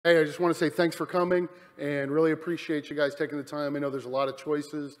Hey, I just want to say thanks for coming and really appreciate you guys taking the time. I know there's a lot of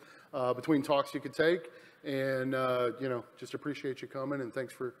choices between talks you could take, and just appreciate you coming and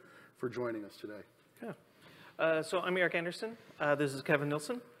thanks for joining us today. Yeah. So I'm Eric Anderson. This is Kevin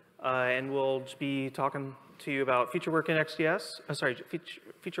Nilson, and we'll just be talking to you about future work in XDS.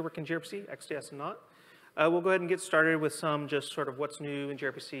 Future work in GRPC, XDS and not. We'll go ahead and get started with some just sort of what's new in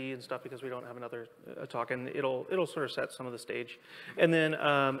GRPC and stuff because we don't have another talk, and it'll sort of set some of the stage. And then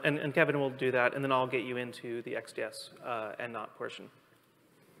and Kevin will do that, and then I'll get you into the XDS and not portion.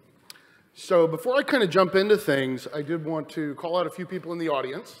 So before I kind of jump into things, I did want to call out a few people in the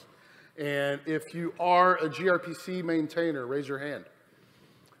audience. And if you are a GRPC maintainer, raise your hand.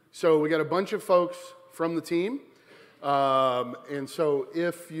 So we got a bunch of folks from the team. And so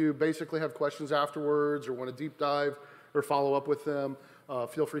if you basically have questions afterwards or want to deep dive or follow up with them,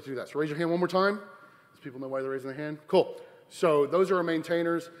 feel free to do that. So raise your hand one more time, so people know why they're raising their hand. Cool. So those are our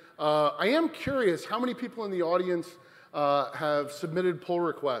maintainers. I am curious, how many people in the audience have submitted pull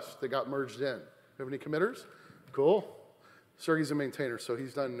requests that got merged in? Have any committers? Cool. Sergey's a maintainer, so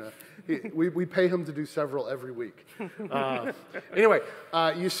he's done, we pay him to do several every week. Anyway,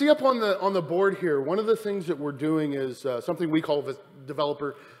 you see up on the board here, one of the things that we're doing is something we call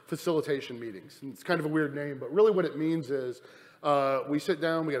developer facilitation meetings. And it's kind of a weird name, but really what it means is we sit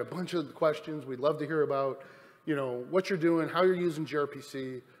down, we got a bunch of questions, we'd love to hear about, what you're doing, how you're using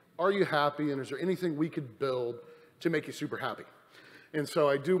gRPC, are you happy, and is there anything we could build to make you super happy? And so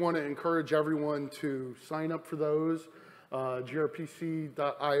I do want to encourage everyone to sign up for those. grpc.io/meet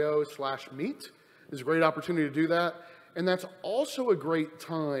is a great opportunity to do that. And that's also a great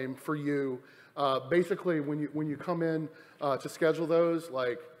time for you, basically when you come in to schedule those,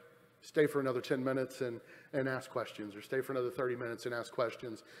 like stay for another 10 minutes and ask questions, or stay for another 30 minutes and ask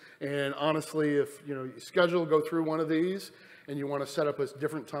questions. And honestly, if you schedule, go through one of these, and you want to set up a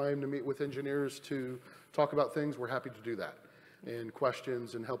different time to meet with engineers to talk about things, we're happy to do that. And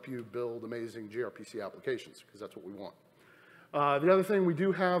questions and help you build amazing gRPC applications, because that's what we want. The other thing, we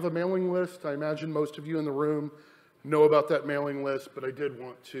do have a mailing list. I imagine most of you in the room know about that mailing list, but I did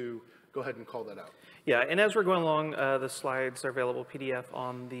want to go ahead and call that out. Yeah, and as we're going along, the slides are available PDF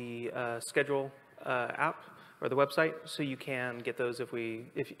on the schedule app or the website, so you can get those if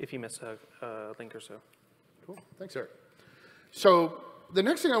you miss a link or so. Cool, thanks, Eric. So the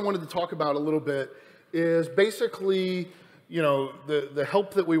next thing I wanted to talk about a little bit is basically, the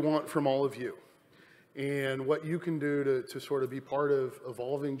help that we want from all of you, and what you can do to sort of be part of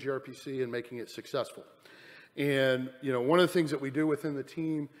evolving gRPC and making it successful. And one of the things that we do within the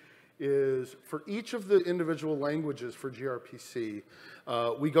team is for each of the individual languages for gRPC,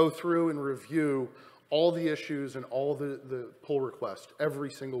 we go through and review all the issues and all the pull requests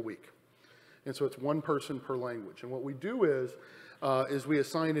every single week. And so it's one person per language. And what we do is we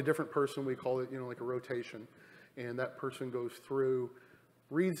assign a different person. We call it like a rotation. And that person goes through,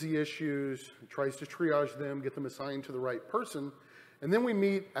 reads the issues, tries to triage them, get them assigned to the right person, and then we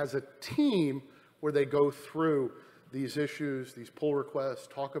meet as a team where they go through these issues, these pull requests,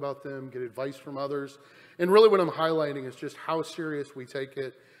 talk about them, get advice from others. And really what I'm highlighting is just how serious we take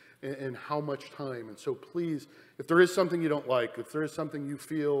it and how much time. And so please, if there is something you don't like, if there is something you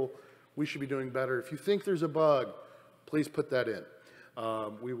feel we should be doing better, if you think there's a bug, please put that in.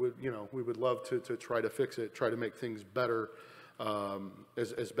 We would love to try to fix it, try to make things better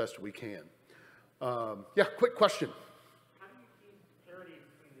as best we can. Yeah, quick question. How do you keep parity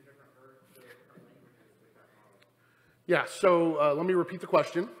between the different languages with that model? Yeah, so let me repeat the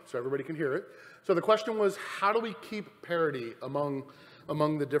question so everybody can hear it. So the question was, how do we keep parity among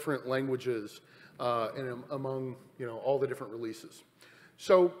the different languages and among all the different releases?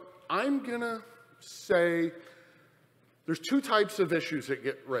 So I'm gonna say there's two types of issues that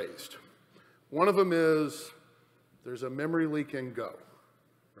get raised. One of them is there's a memory leak in Go,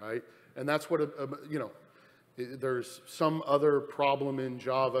 right? And that's what, there's some other problem in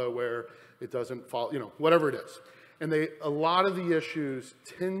Java where it doesn't follow, whatever it is. And a lot of the issues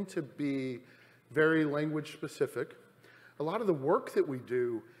tend to be very language specific. A lot of the work that we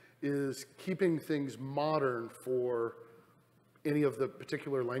do is keeping things modern for any of the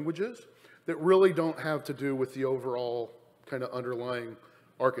particular languages that really don't have to do with the overall kind of underlying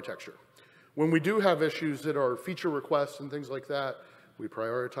architecture. When we do have issues that are feature requests and things like that, we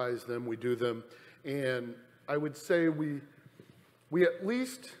prioritize them, we do them, and I would say we at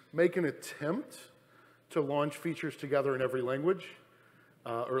least make an attempt to launch features together in every language,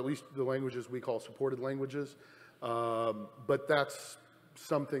 or at least the languages we call supported languages, but that's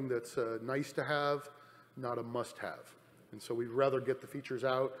something that's nice to have, not a must-have. And so we'd rather get the features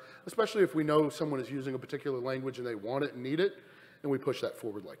out, especially if we know someone is using a particular language and they want it and need it, and we push that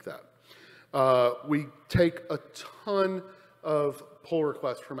forward like that. We take a ton of pull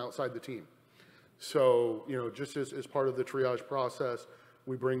requests from outside the team. So, you know, just as part of the triage process,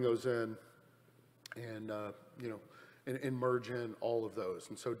 we bring those in and, you know, and merge in all of those.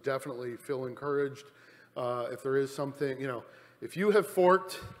 And so definitely feel encouraged. If there is something, you know, if you have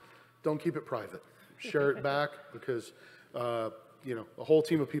forked, don't keep it private. Share it back because, you know, a whole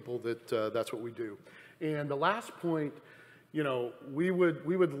team of people that's what we do. And the last point, you know, we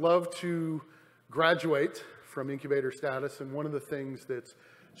would love to graduate from incubator status, and one of the things that's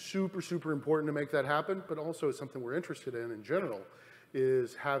super, super important to make that happen, but also is something we're interested in general,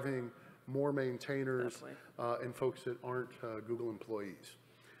 is having more maintainers and folks that aren't Google employees.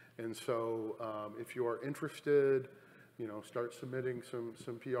 And so if you are interested, you know, start submitting some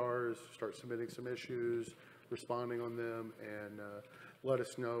PRs, start submitting some issues, responding on them, and let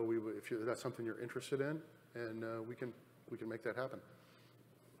us know if that's something you're interested in, and we can make that happen.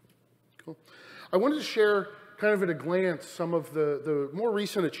 Cool. I wanted to share kind of at a glance some of the more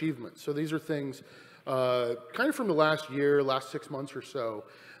recent achievements. So these are things kind of from the last year, last 6 months or so.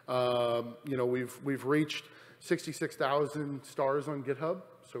 You know, we've reached 66,000 stars on GitHub.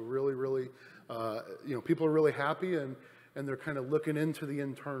 So really, really, you know, people are really happy, and they're kind of looking into the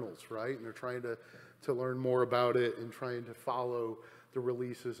internals, right? And they're trying to learn more about it and trying to follow the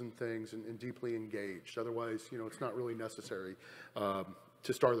releases and things and deeply engaged. Otherwise, you know, it's not really necessary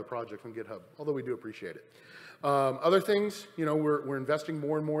to start the project on GitHub, although we do appreciate it. Other things, you know, we're investing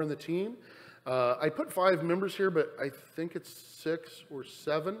more and more in the team. I put 5 members here, but I think it's 6 or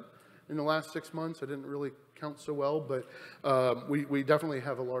 7 in the last 6 months. I didn't really count so well, but we definitely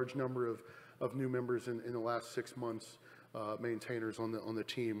have a large number of new members in the last 6 months, maintainers on the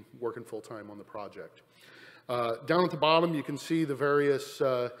team working full-time on the project. Down at the bottom, you can see the various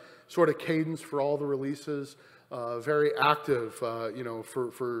sort of cadence for all the releases. Very active, you know,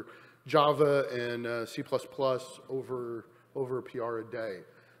 for Java and C++, over a PR a day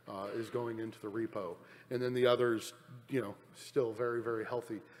is going into the repo. And then the others, you know, still very, very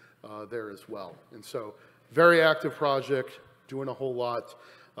healthy there as well. And so very active project, doing a whole lot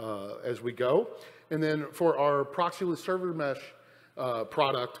as we go. And then for our proxyless server mesh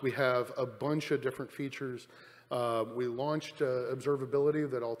product, we have a bunch of different features. We launched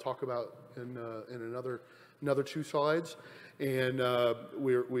observability that I'll talk about in another 2 slides. And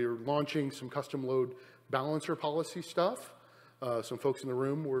we're launching some custom load balancer policy stuff. Some folks in the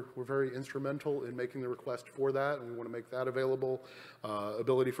room were very instrumental in making the request for that, and we want to make that available.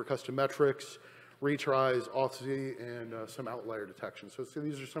 Ability for custom metrics, retries, auth-z, and some outlier detection. So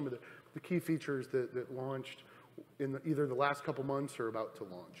these are some of the key features that launched in either the last couple months or about to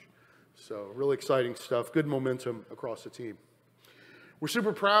launch. So really exciting stuff, good momentum across the team. We're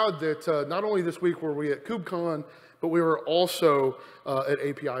super proud that not only this week were we at KubeCon, but we were also at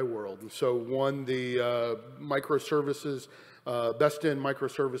API World. And so won the microservices, Best in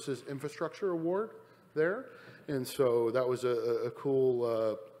Microservices Infrastructure Award there. And so that was a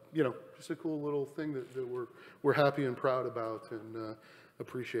cool, you know, just a cool little thing that we're happy and proud about, and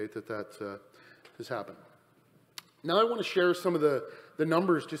appreciate that has happened. Now I want to share some of the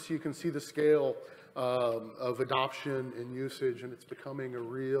numbers just so you can see the scale of adoption and usage, and it's becoming a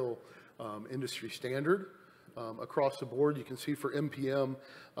real industry standard across the board. You can see for NPM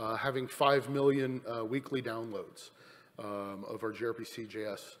having 5 million weekly downloads of our GRPC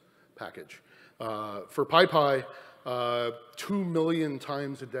JS package. For PyPy, 2 million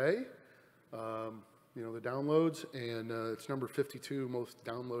times a day, you know, the downloads, and it's number 52 most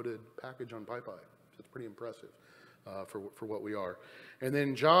downloaded package on PyPy. So it's pretty impressive for what we are. And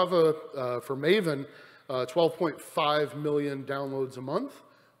then Java for Maven, 12.5 million downloads a month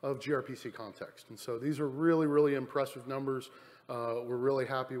of GRPC context. And so these are really, really impressive numbers. We're really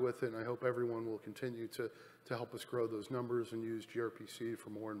happy with it, and I hope everyone will continue to help us grow those numbers and use GRPC for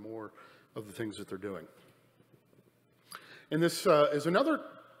more and more of the things that they're doing. And this is another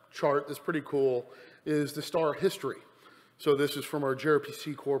chart that's pretty cool, is the star history. So this is from our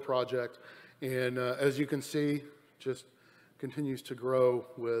GRPC core project, and as you can see, just continues to grow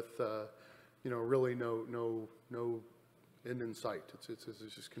with, you know, really no end in sight. It's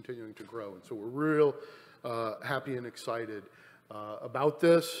just continuing to grow, and so we're real happy and excited about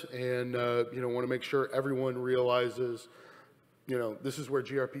this, and you know, want to make sure everyone realizes, you know, this is where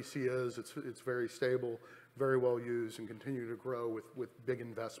GRPC is. It's very stable, very well used, and continue to grow with big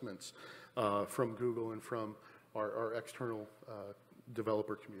investments from Google and from our external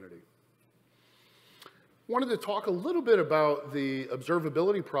developer community. Wanted to talk a little bit about the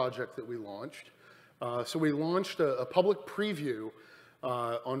observability project that we launched. So we launched a public preview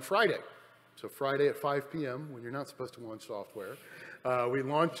on Friday. So Friday at 5 p.m., when you're not supposed to launch software, we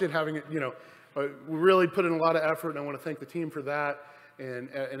launched it, having it, we really put in a lot of effort, and I want to thank the team for that and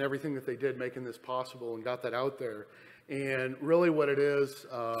everything that they did making this possible and got that out there. And really what it is,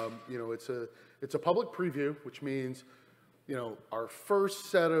 it's a public preview, which means, our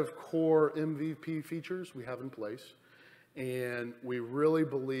first set of core MVP features we have in place. And we really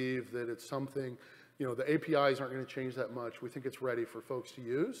believe that it's something, the APIs aren't going to change that much. We think it's ready for folks to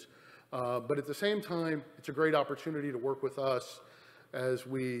use. But at the same time, it's a great opportunity to work with us as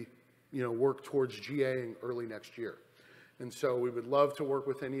we, work towards GA-ing early next year. And so we would love to work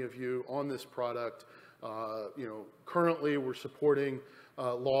with any of you on this product. Currently we're supporting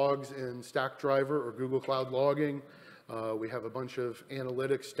logs in Stackdriver or Google Cloud Logging. We have a bunch of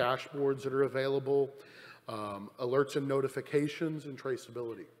analytics dashboards that are available, alerts and notifications, and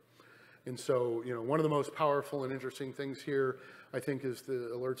traceability. And so, one of the most powerful and interesting things here, I think, is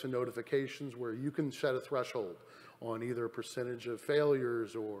the alerts and notifications, where you can set a threshold on either a percentage of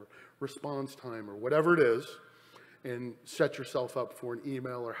failures or response time or whatever it is, and set yourself up for an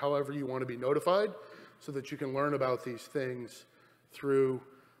email or however you want to be notified, so that you can learn about these things through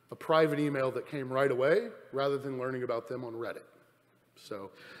a private email that came right away, rather than learning about them on Reddit. So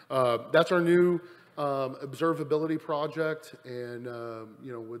that's our new observability project, and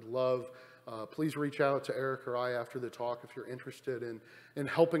would love, please reach out to Eric or I after the talk if you're interested in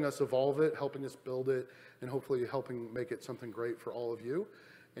helping us evolve it, helping us build it, and hopefully helping make it something great for all of you.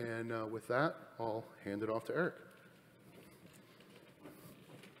 And with that, I'll hand it off to Eric.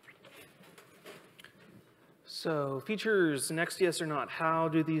 So features in XDS or not, how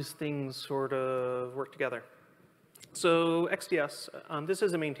do these things sort of work together? So XDS, this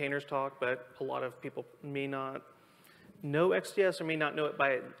is a maintainer's talk, but a lot of people may not know XDS or may not know it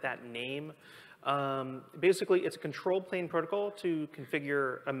by that name. Basically, it's a control plane protocol to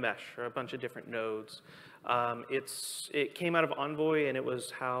configure a mesh or a bunch of different nodes. It came out of Envoy, and it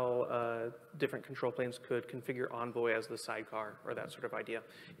was how different control planes could configure Envoy as the sidecar, or that sort of idea,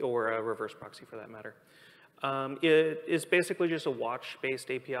 or a reverse proxy for that matter. It is basically just a watch-based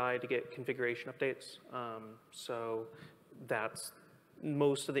API to get configuration updates. So that's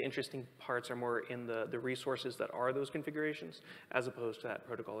most of the interesting parts are more in the resources that are those configurations, as opposed to that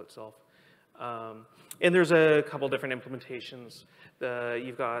protocol itself. And there's a couple different implementations.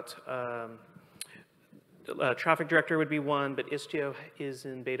 You've got Traffic Director would be one, but Istio is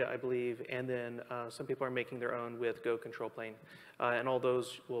in beta, I believe, and then some people are making their own with Go control plane. And all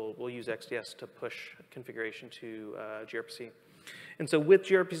those will use XDS to push configuration to gRPC. And so with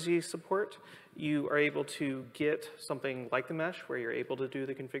gRPC support, you are able to get something like the mesh where you're able to do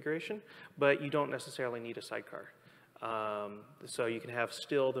the configuration, but you don't necessarily need a sidecar. So you can have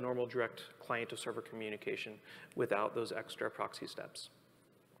still the normal direct client-to-server communication without those extra proxy steps.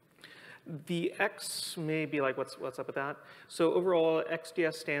 The X may be like, what's up with that? So overall,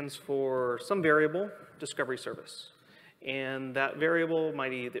 XDS stands for some variable discovery service. And that variable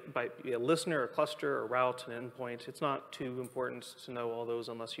might be a listener, a cluster, a route, an endpoint. It's not too important to know all those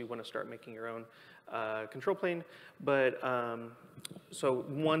unless you want to start making your own control plane. But so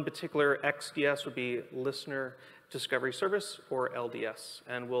one particular XDS would be listener discovery service, or LDS.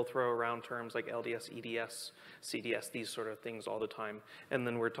 And we'll throw around terms like LDS, EDS, CDS, these sort of things all the time. And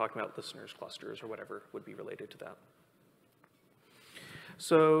then we're talking about listeners, clusters, or whatever would be related to that.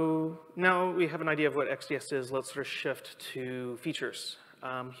 So now we have an idea of what XDS is. Let's sort of shift to features.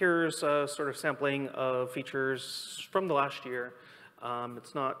 Here's a sort of sampling of features from the last year.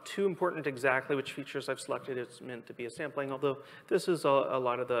 It's not too important exactly which features I've selected. It's meant to be a sampling, although this is a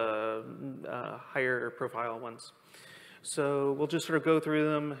lot of the higher profile ones. So we'll just sort of go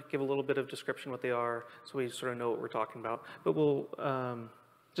through them, give a little bit of description what they are, so we sort of know what we're talking about. But we'll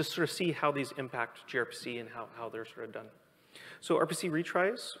just sort of see how these impact gRPC and how they're sort of done. So RPC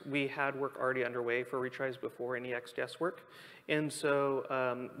retries, we had work already underway for retries before any XDS work. And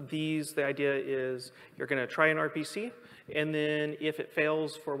so the idea is you're going to try an RPC, and then if it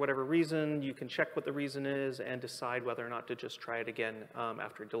fails for whatever reason, you can check what the reason is and decide whether or not to just try it again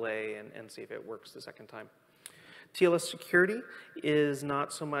after delay and see if it works the second time. TLS security is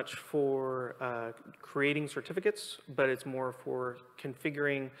not so much for creating certificates, but it's more for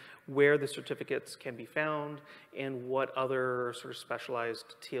configuring where the certificates can be found and what other sort of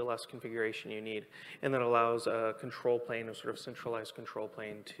specialized TLS configuration you need. And that allows a control plane, a sort of centralized control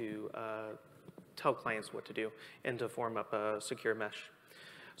plane to tell clients what to do and to form up a secure mesh.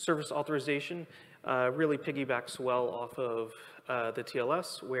 Service authorization really piggybacks well off of the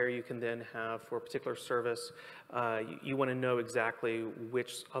TLS, where you can then have, for a particular service, you want to know exactly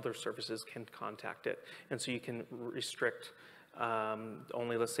which other services can contact it. And so you can restrict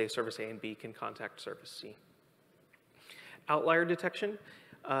Only, let's say, service A and B can contact service C. Outlier detection,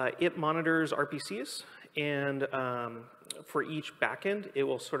 it monitors RPCs, and for each backend, it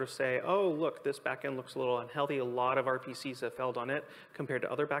will sort of say, oh, look, this backend looks a little unhealthy. A lot of RPCs have failed on it compared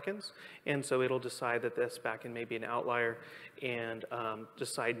to other backends. And so it'll decide that this backend may be an outlier and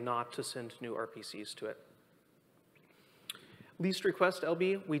decide not to send new RPCs to it. Least request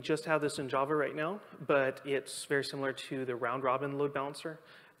LB, we just have this in Java right now, but it's very similar to the round robin load balancer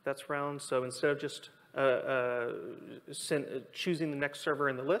that's round. So instead of just choosing the next server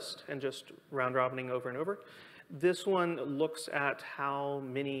in the list and just round robining over and over, this one looks at how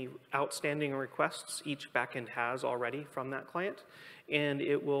many outstanding requests each backend has already from that client, and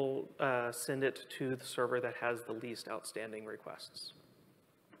it will send it to the server that has the least outstanding requests.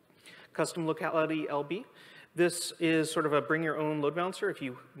 Custom locality LB. This is sort of a bring your own load balancer. If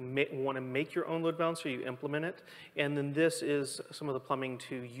you want to make your own load balancer, you implement it. And then this is some of the plumbing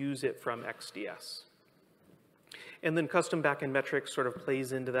to use it from XDS. And then custom backend metrics sort of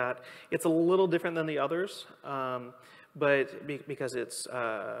plays into that. It's a little different than the others, but because it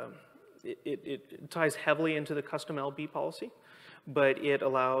ties heavily into the custom LB policy, but it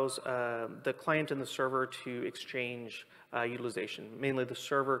allows the client and the server to exchange utilization. Mainly the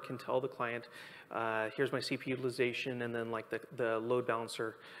server can tell the client, here's my CPU utilization, and then like the load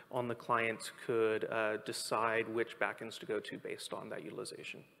balancer on the client could decide which backends to go to based on that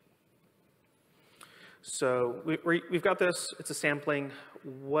utilization. So we've got this, it's a sampling.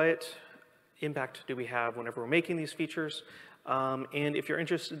 What impact do we have whenever we're making these features? And if you're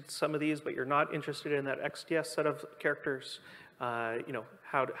interested in some of these, but you're not interested in that XDS set of characters, you know,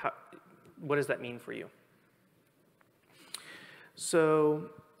 what does that mean for you?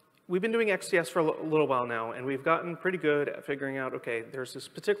 So we've been doing XDS for a little while now, and we've gotten pretty good at figuring out, okay, there's this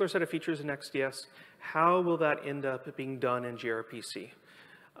particular set of features in XDS. How will that end up being done in GRPC?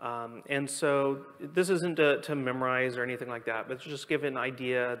 And so this isn't to memorize or anything like that, but to just give an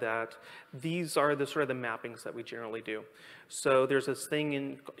idea that these are the sort of the mappings that we generally do. So there's this thing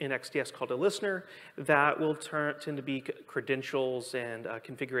in XDS called a listener that will tend to be credentials and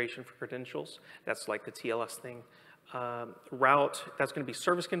configuration for credentials. That's like the TLS thing. Route, that's going to be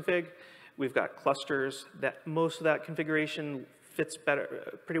service config. We've got clusters. That most of that configuration fits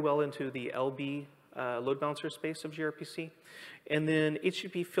pretty well into the LB load balancer space of gRPC. And then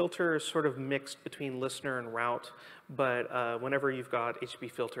HTTP filter is sort of mixed between listener and route, but whenever you've got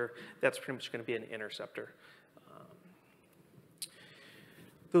HTTP filter, that's pretty much going to be an interceptor.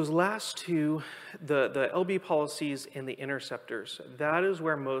 Those last two, the LB policies and the interceptors, that is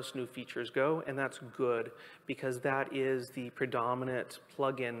where most new features go, and that's good because that is the predominant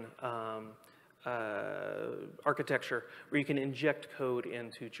plugin architecture where you can inject code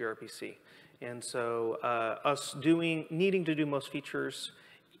into gRPC. And so us needing to do most features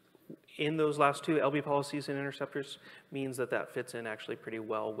in those last two LB policies and interceptors means that that fits in actually pretty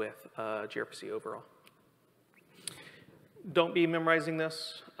well with gRPC overall. Don't be memorizing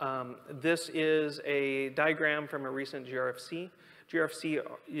this. This is a diagram from a recent GRFC. GRFC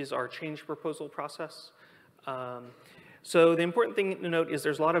is our change proposal process. So the important thing to note is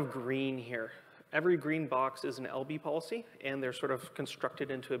there's a lot of green here. Every green box is an LB policy, and they're sort of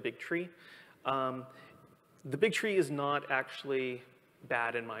constructed into a big tree. The big tree is not actually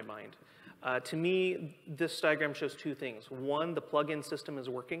bad in my mind. To me, this diagram shows two things. One, the plugin system is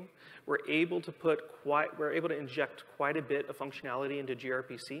working. We're able to inject quite a bit of functionality into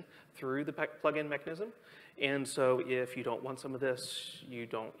gRPC through the plugin mechanism. And so if you don't want some of this, you're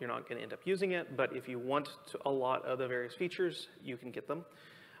not going to end up using it. But if you want a lot of the various features, you can get them.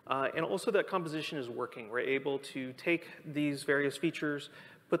 And also that composition is working. We're able to take these various features,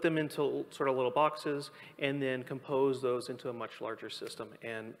 put them into sort of little boxes, and then compose those into a much larger system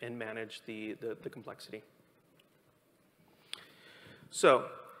and manage the complexity. So,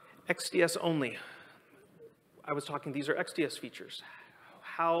 XDS only. I was talking, these are XDS features.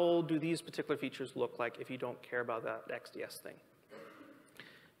 How do these particular features look like if you don't care about that XDS thing?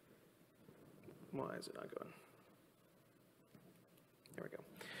 Why is it not going? There we go.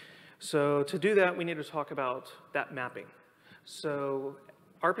 So to do that, we need to talk about that mapping. So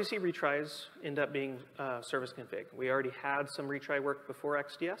RPC retries end up being service config. We already had some retry work before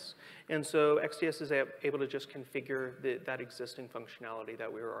XDS, and so XDS is able to just configure that existing functionality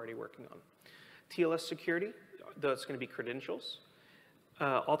that we were already working on. TLS security, that's going to be credentials.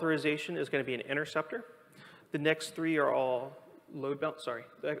 Authorization is going to be an interceptor. The next three are all load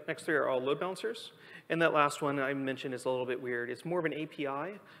balancers. And that last one I mentioned is a little bit weird. It's more of an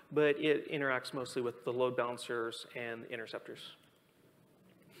API, but it interacts mostly with the load balancers and interceptors.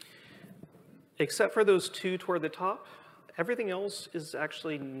 Except for those two toward the top, Everything else is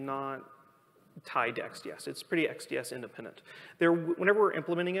actually not tied to XDS. It's pretty XDS independent. Whenever we're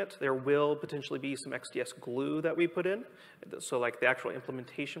implementing it, there will potentially be some XDS glue that we put in. So like the actual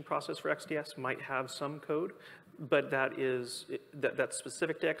implementation process for XDS might have some code, but that's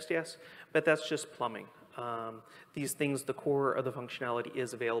specific to XDS, but that's just plumbing. These things, the core of the functionality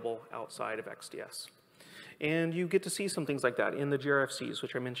is available outside of XDS. And you get to see some things like that in the GRFCs,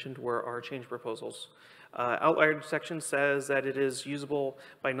 which I mentioned were our change proposals. Outlier section says that it is usable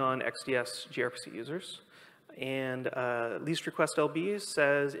by non-XDS GRPC users. And least request LB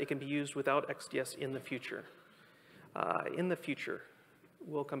says it can be used without XDS in the future.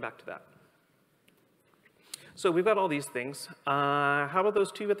 We'll come back to that. So we've got all these things. How about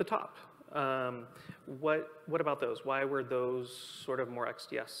those two at the top? What about those? Why were those sort of more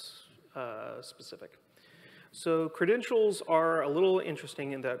XDS specific? So credentials are a little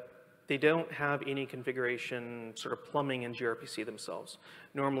interesting in that they don't have any configuration sort of plumbing in gRPC themselves.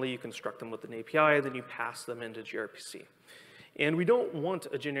 Normally you construct them with an API, then you pass them into gRPC. And we don't want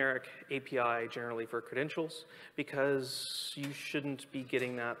a generic API generally for credentials because you shouldn't be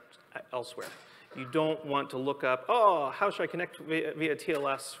getting that elsewhere. You don't want to look up, oh, how should I connect via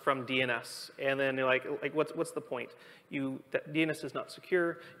TLS from DNS? And then you're like what's the point? That DNS is not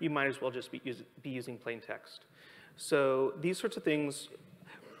secure. You might as well just be using plain text. So these sorts of things,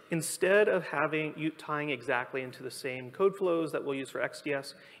 instead of tying exactly into the same code flows that we'll use for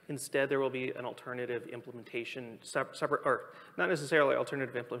XDS, instead there will be an alternative implementation, separate, or not necessarily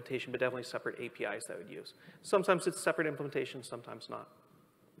alternative implementation, but definitely separate APIs that we'd use. Sometimes it's separate implementation, sometimes not.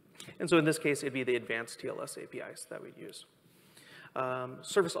 And so in this case, it'd be the advanced TLS APIs that we'd use.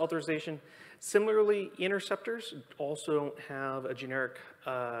 Service authorization. Similarly, interceptors also don't have a generic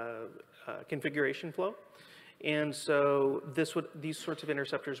configuration flow. And so these sorts of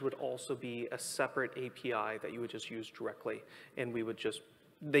interceptors would also be a separate API that you would just use directly. And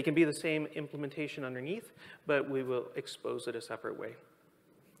they can be the same implementation underneath, but we will expose it a separate way.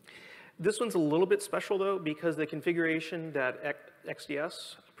 This one's a little bit special though, because the configuration that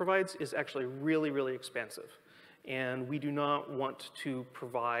XDS provides is actually really, really expansive. And we do not want to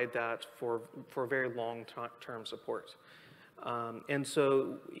provide that for very long-term support. And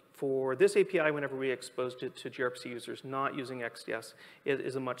so for this API, whenever we exposed it to gRPC users not using XDS, it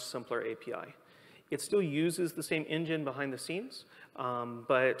is a much simpler API. It still uses the same engine behind the scenes,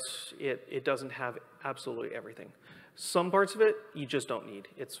 but it doesn't have absolutely everything. Some parts of it you just don't need.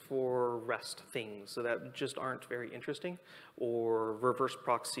 It's for REST things so that just aren't very interesting, or reverse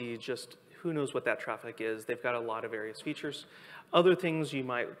proxy, just who knows what that traffic is. They've got a lot of various features. Other things you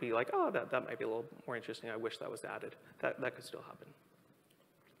might be like, oh, that might be a little more interesting. I wish that was added. That could still happen.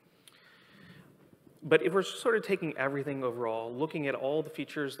 But if we're sort of taking everything overall, looking at all the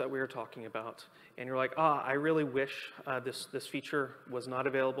features that we were talking about, and you're like, I really wish this feature was not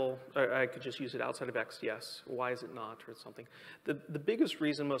available, or I could just use it outside of XDS. Why is it not, or something? The biggest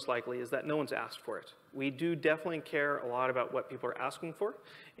reason, most likely, is that no one's asked for it. We do definitely care a lot about what people are asking for.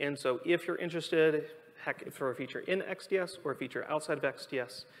 And so if you're interested, heck, for a feature in XDS or a feature outside of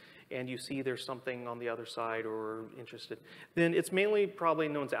XDS, and you see there's something on the other side or interested, then it's mainly probably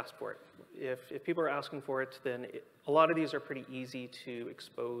no one's asked for it. If people are asking for it, then a lot of these are pretty easy to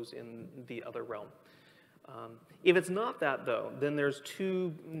expose in the other realm. If it's not that, though, then there's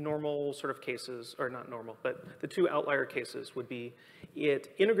two normal sort of cases, or not normal, but the two outlier cases would be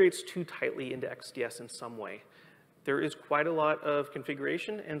it integrates too tightly into XDS in some way. There is quite a lot of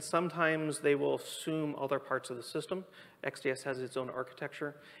configuration, and sometimes they will assume other parts of the system. XDS has its own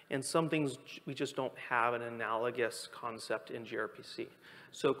architecture, and some things we just don't have an analogous concept in gRPC.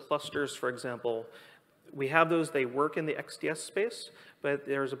 So clusters, for example, we have those, they work in the XDS space, but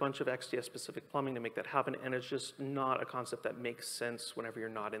there's a bunch of XDS-specific plumbing to make that happen, and it's just not a concept that makes sense whenever you're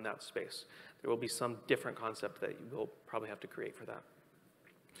not in that space. There will be some different concept that you will probably have to create for that.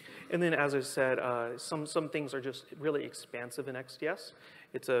 And then, as I said, some things are just really expansive in XDS.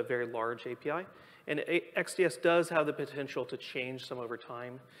 It's a very large API. And XDS does have the potential to change some over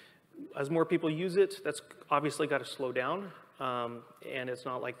time. As more people use it, that's obviously got to slow down. And it's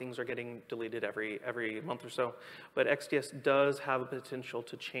not like things are getting deleted every month or so. But XDS does have a potential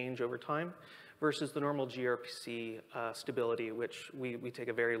to change over time versus the normal gRPC stability, which we take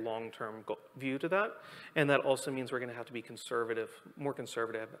a very long-term view to that. And that also means we're going to have to be conservative, more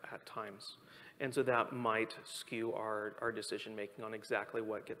conservative at times. And so that might skew our decision-making on exactly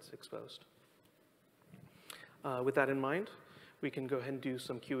what gets exposed. With that in mind, we can go ahead and do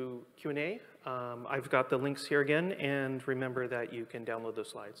some Q&A. I've got the links here again, and remember that you can download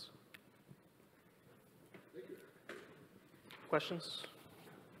those slides. Thank you. Questions?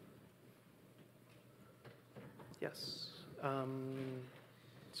 Yes.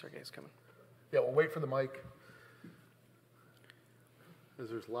 Sorry, guys, coming. Yeah, we'll wait for the mic. Because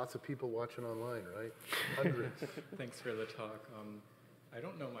there's lots of people watching online, right? Hundreds. Thanks for the talk. I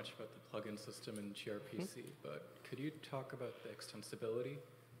don't know much about the plugin system in GRPC, but could you talk about the extensibility?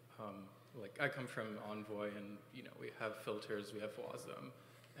 Like I come from Envoy, and we have filters, we have WASM,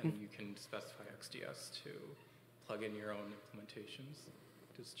 and you can specify XDS to plug in your own implementations.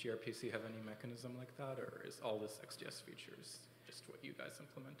 Does GRPC have any mechanism like that, or is all this XDS features just what you guys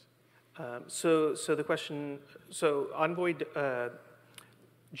implement? So the question, so Envoy,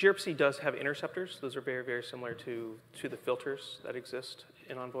 GRPC does have interceptors. Those are very, very similar to the filters that exist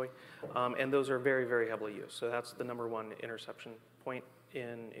in Envoy. And those are very, very heavily used. So that's the #1 interception point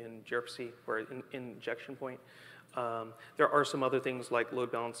in GRPC, or injection point. There are some other things like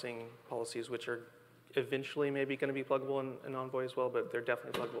load balancing policies, which are eventually maybe going to be pluggable in Envoy as well, but they're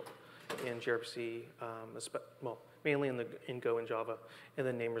definitely pluggable in GRPC, well, mainly in Go and Java. And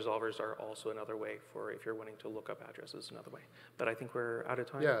then name resolvers are also another way for if you're wanting to look up addresses, another way. But I think we're out of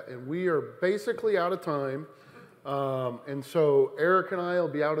time. Yeah, and we are basically out of time. And so Eric and I will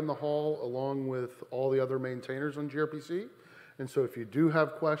be out in the hall along with all the other maintainers on GRPC. And so if you do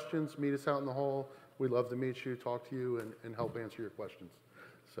have questions, meet us out in the hall. We'd love to meet you, talk to you, and help answer your questions.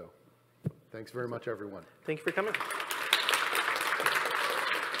 So thanks very much, everyone. Thank you for coming.